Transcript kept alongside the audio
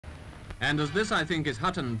And as this, I think, is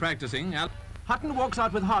Hutton practicing... Hutton walks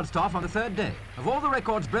out with Hardstaff on the third day. Of all the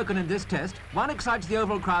records broken in this test, one excites the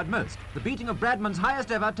Oval crowd most, the beating of Bradman's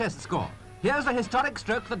highest ever test score. Here's the historic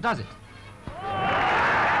stroke that does it.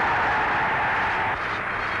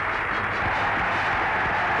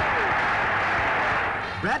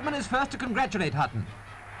 Bradman is first to congratulate Hutton.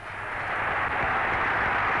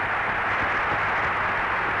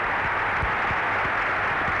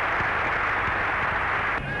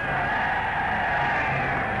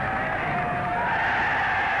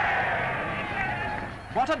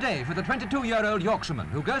 What a day for the 22-year-old Yorkshireman,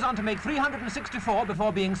 who goes on to make 364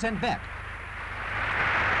 before being sent back.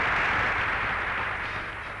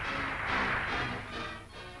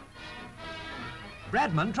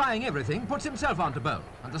 Bradman, trying everything, puts himself on to bowl,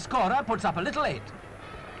 and the scorer puts up a little 8.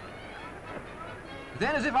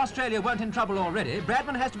 Then, as if Australia weren't in trouble already,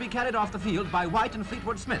 Bradman has to be carried off the field by White and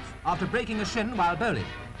Fleetwood Smith after breaking a shin while bowling.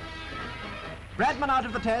 Bradman out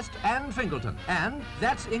of the test and Fingleton, and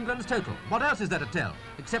that's England's total. What else is there to tell,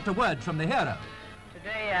 except a word from the hero?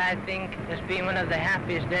 Today I think has been one of the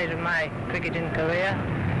happiest days of my cricketing career.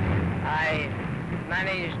 I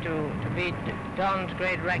managed to beat Don's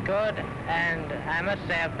great record, and I must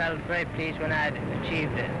say I felt very pleased when I'd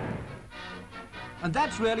achieved it. And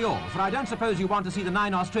that's really all, for I don't suppose you want to see the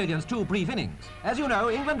 9 Australians' 2 brief innings. As you know,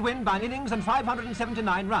 England win by an innings and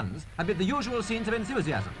 579 runs, amid the usual scenes of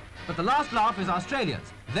enthusiasm. But the last laugh is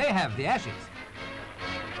Australia's. They have the Ashes.